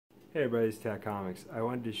Hey everybody, it's Tat Comics. I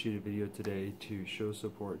wanted to shoot a video today to show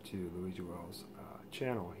support to Louie Jewell's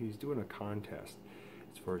channel. He's doing a contest.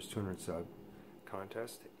 It's for his 200 sub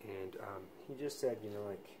contest, and he just said,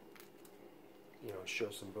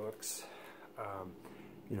 show some books,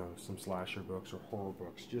 some slasher books or horror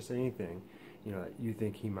books, just anything, that you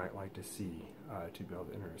think he might like to see to be able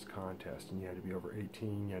to enter his contest. And you had to be over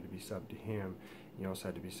 18, you had to be subbed to him, you also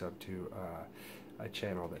had to be subbed to a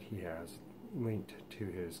channel that he has linked to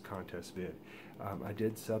his contest vid. I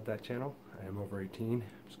did sub that channel. I am over 18. I'm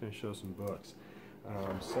just going to show some books.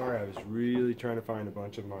 Sorry, I was really trying to find a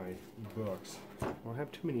bunch of my books. I don't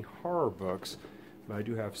have too many horror books, but I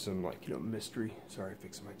do have some, mystery. Sorry,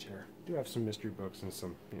 fixing my chair. I do have some mystery books and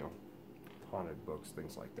some, haunted books,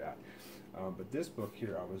 things like that. But this book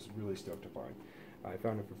here, I was really stoked to find. I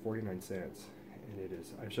found it for 49 cents, and it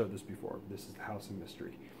is, I've showed this before. This is The House of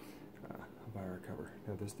Mystery. By our cover.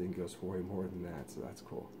 Now this thing goes for way more than that, so that's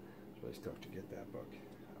cool. I was really stoked to get that book.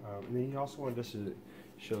 And then he also wanted us to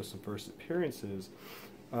show some first appearances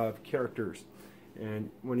of characters.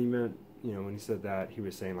 And when he meant, when he said that, he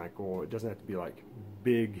was saying like, well, it doesn't have to be like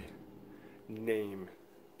big name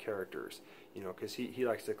characters, because he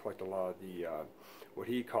likes to collect a lot of the what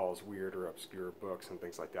he calls weird or obscure books and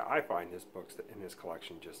things like that. I find his books in his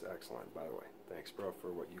collection just excellent, by the way. Thanks, bro,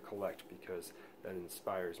 for what you collect, because that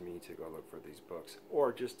inspires me to go look for these books,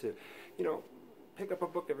 or just to, pick up a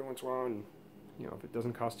book every once in a while, and if it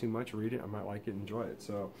doesn't cost too much, read it. I might like it, enjoy it.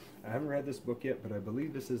 So I haven't read this book yet, but I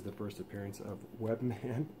believe this is the first appearance of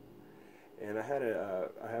Webman. And I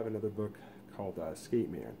have another book called Skate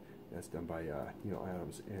Man. That's done by Neil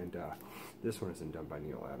Adams, and this one isn't done by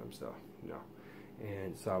Neil Adams, though. No.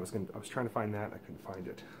 And so I was trying to find that. I couldn't find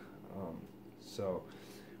it. So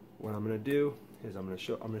what I'm gonna do is I'm gonna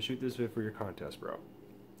shoot this vid for your contest, bro.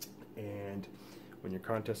 And when your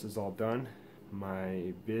contest is all done,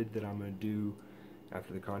 my vid that I'm gonna do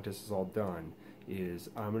after the contest is all done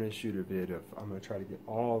is I'm gonna shoot a vid of, I'm gonna try to get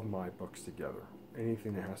all of my books together.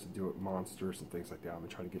 Anything that has to do with monsters and things like that, I'm gonna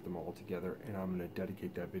try to get them all together, and I'm gonna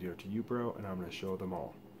dedicate that video to you, bro, and I'm gonna show them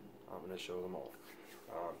all.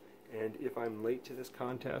 And if I'm late to this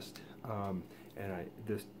contest, and I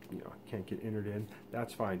can't get entered in,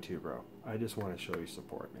 that's fine too, bro. I just want to show you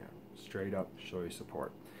support, man. Straight up, show you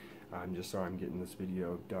support. I'm just sorry I'm getting this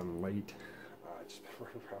video done late. I just been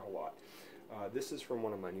running around a lot. This is from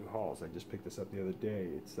one of my new hauls. I just picked this up the other day.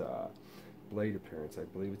 It's Blade appearance. I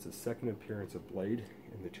believe it's the second appearance of Blade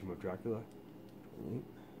in the Tomb of Dracula.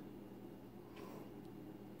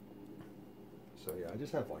 So yeah, I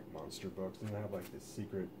just have like monster books, and I have like the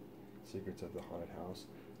Secrets of the Haunted House.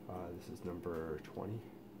 This is number 20.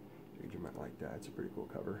 Figured you might like that. It's a pretty cool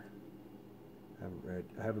cover.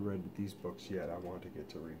 I haven't read these books yet. I want to get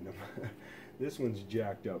to reading them. This one's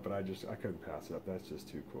jacked up, but I couldn't pass it up. That's just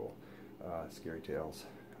too cool. Scary Tales.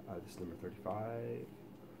 This is number 35.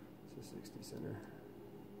 It's a 60 center.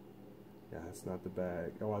 Yeah, that's not the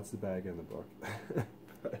bag. Oh, that's the bag in the book.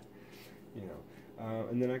 But,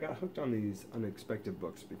 and then I got hooked on these unexpected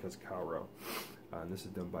books because Kyle wrote. And this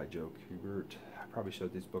is done by Joe Kubert. I probably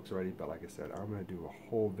showed these books already, but like I said, I'm going to do a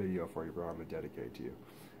whole video for you, bro. I'm going to dedicate to you.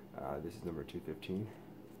 This is number 215.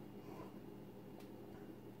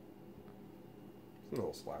 It's a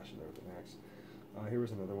little slash in there with the next. Here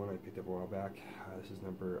was another one I picked up a while back. This is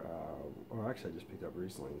number, actually I just picked up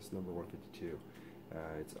recently. This is number 152.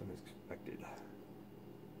 It's Unexpected.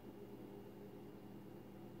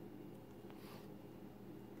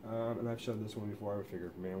 And I've showed this one before. I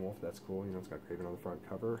figured Man Wolf, that's cool. It's got Craven on the front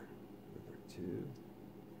cover. Two.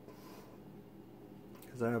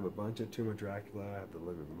 Because I have a bunch of Tomb of Dracula. I have the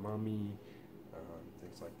Living Mummy,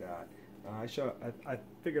 things like that. I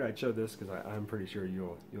figured I'd show this because I'm pretty sure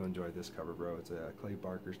you'll enjoy this cover, bro. It's a Clay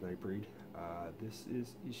Barker's Nightbreed. This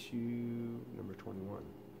is issue number 21.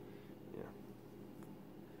 Yeah.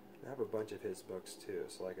 I have a bunch of his books too.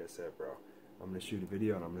 So like I said, bro, I'm gonna shoot a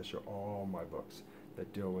video and I'm gonna show all my books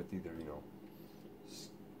that deal with either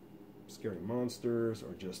scary monsters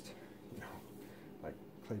or just like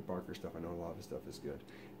Clay Barker stuff. I know a lot of his stuff is good,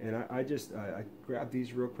 and I grabbed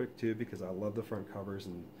these real quick too because I love the front covers.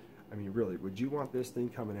 And I mean, really, would you want this thing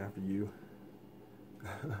coming after you?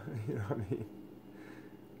 You know what I mean?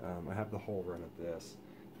 I have the whole run of this.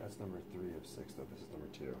 That's number 3 of 6, though. This is number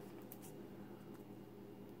 2.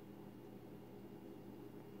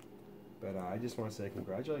 But I just want to say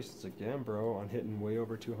congratulations again, bro, on hitting way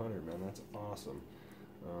over 200, man. That's awesome.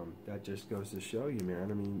 That just goes to show you,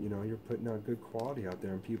 man. I mean, you're putting out good quality out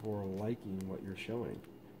there, and people are liking what you're showing,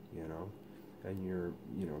 and your,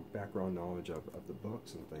 background knowledge of the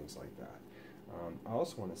books and things like that. I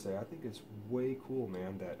also want to say I think it's way cool,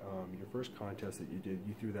 man, that your first contest that you did,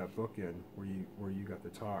 you threw that book in where you got to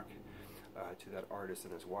talk to that artist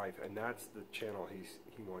and his wife, and that's the channel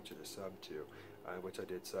he wants you to sub to, which I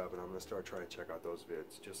did sub, and I'm gonna start trying to check out those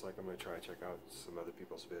vids, just like I'm gonna try to check out some other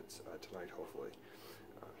people's vids tonight, hopefully.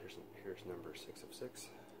 Here's number 6 of 6.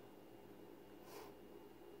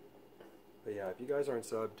 But yeah, if you guys aren't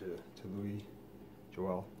subbed to Louie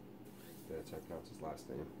Jewell, that's how I pronounce his last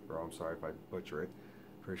name, bro, I'm sorry if I butcher it.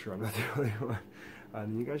 Pretty sure I'm not the only one.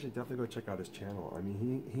 Then you guys should definitely go check out his channel. I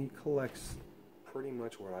mean, he collects pretty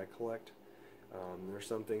much what I collect. There's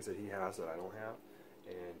some things that he has that I don't have,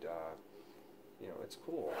 and you know, it's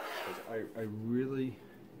cool because I really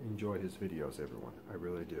enjoy his videos, everyone. I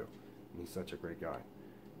really do. And he's such a great guy.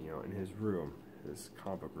 You know, in his room, his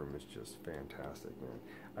comic book room is just fantastic, man.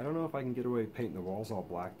 I don't know if I can get away painting the walls all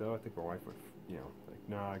black though. I think my wife would, you know, like,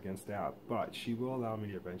 nah, against that. But she will allow me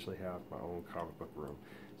to eventually have my own comic book room,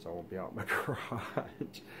 so I won't be out in my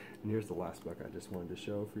garage. And here's the last book I just wanted to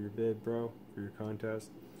show for your bid, bro, for your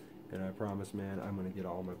contest. And I promise, man, I'm going to get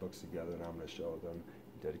all my books together and I'm going to show them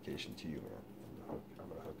in dedication to you, man. I'm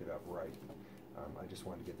going to hook it up right. I just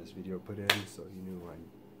wanted to get this video put in so you knew I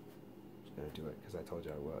was going to do it because I told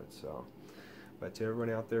you I would. So, but to everyone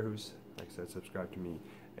out there who's, like I said, subscribed to me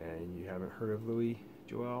and you haven't heard of Louie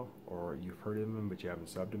Jewell, or you've heard of him but you haven't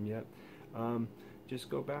subbed him yet, just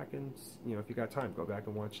go back and, you know, if you got time, go back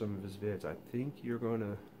and watch some of his vids. I think you're going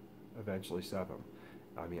to eventually sub him.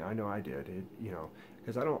 I mean, I know I did. You know,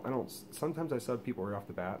 because I don't. Sometimes I sub people right off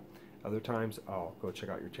the bat. Other times I'll go check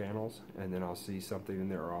out your channels, and then I'll see something in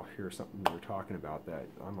there, or I'll hear something you're talking about that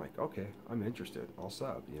I'm like, okay, I'm interested. I'll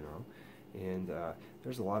sub. You know, and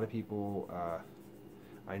there's a lot of people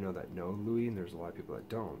I know that know Louie, and there's a lot of people that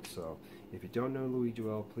don't. So if you don't know Louie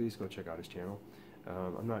Jewell, please go check out his channel.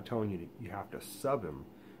 I'm not telling you you have to sub him,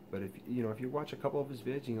 but if you know, if you watch a couple of his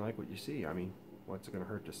vids and you like what you see, I mean, what's it gonna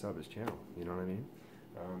hurt to sub his channel? You know what I mean?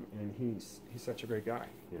 And he's such a great guy,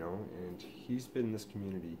 you know, and he's been in this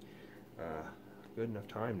community good enough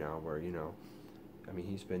time now where, you know, I mean,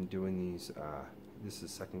 he's been doing these, this is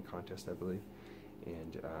his second contest, I believe,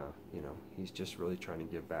 and, you know, he's just really trying to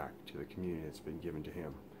give back to the community that's been given to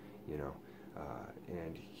him, you know,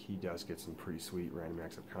 and he does get some pretty sweet random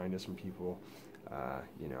acts of kindness from people,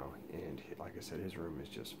 you know, and like I said, his room is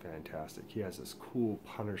just fantastic. He has this cool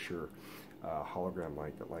Punisher hologram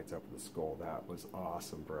light that lights up with the skull. That was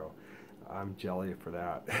awesome, bro. I'm jelly for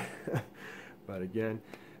that. But again,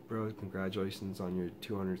 bro, congratulations on your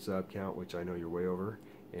 200 sub count, which I know you're way over,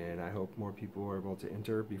 and I hope more people are able to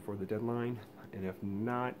enter before the deadline. And if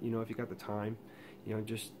not, you know, if you got the time, you know,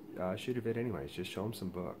 just shoot a vid anyways. Just show them some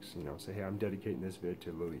books, you know, say, hey, I'm dedicating this vid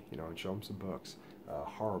to Louie, you know, and show him some books,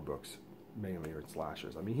 horror books mainly, or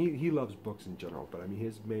slashers. I mean, he loves books in general, but I mean,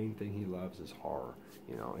 his main thing he loves is horror,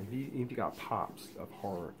 you know. And if you got pops of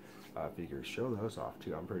horror figures, show those off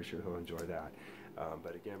too. I'm pretty sure he'll enjoy that.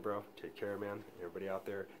 But again, bro, take care, man. Everybody out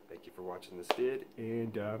there, thank you for watching this vid,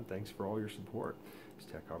 and thanks for all your support. It's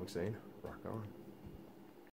Tech Comics saying, rock on.